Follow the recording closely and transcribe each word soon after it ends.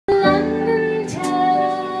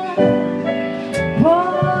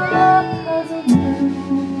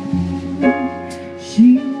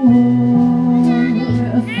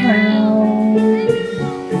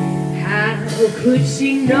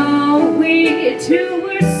she know we two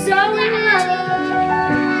were so in love?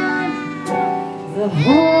 The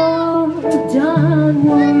whole darn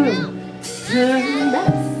world turned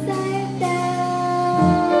upside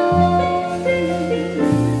down.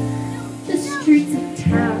 The streets of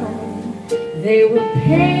town, they were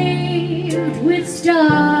paved with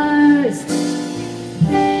stars.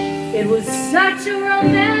 It was such a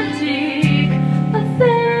romantic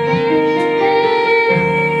affair.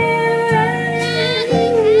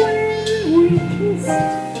 When we kissed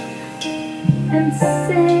and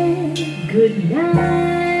said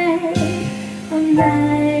goodnight, a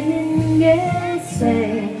nightingale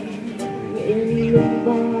sang in the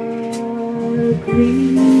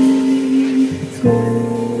Barclays Square.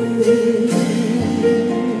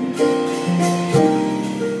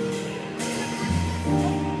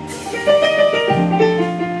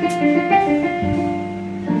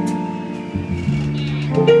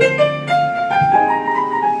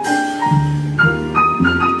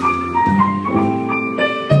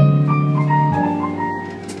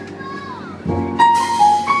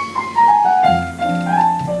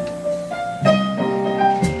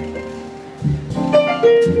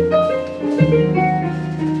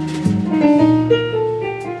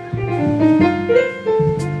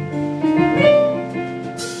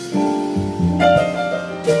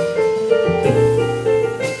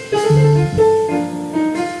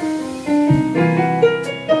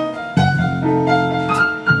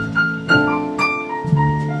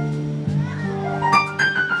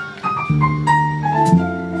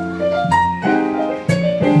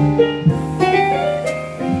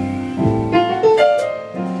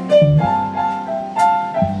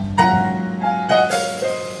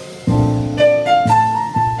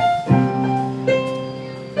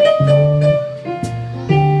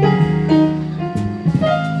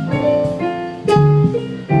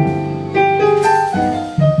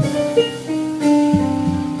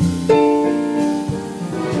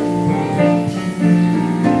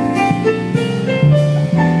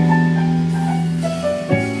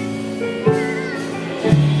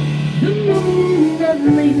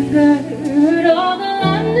 Lingered all the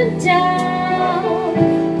London town.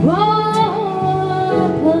 Poor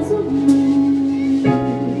puzzled moon,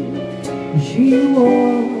 she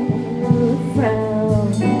wore a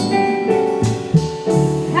frown.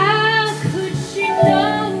 How could she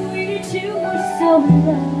know we two were so in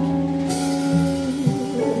love?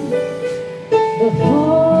 The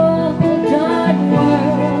whole dark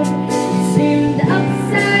world seemed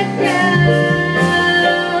upside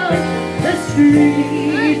down. The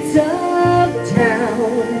streets of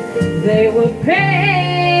town, they were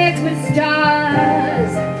paved with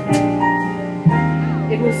stars.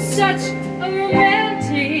 It was such a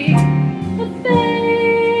romantic affair.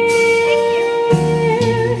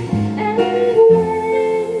 And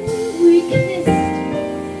when we kissed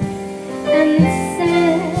and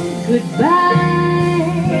said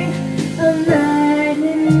goodbye, a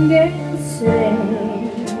nightingale sang,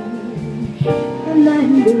 a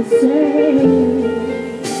nightingale sang,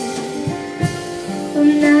 a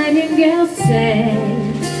nightingale sang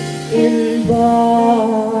in Barclays.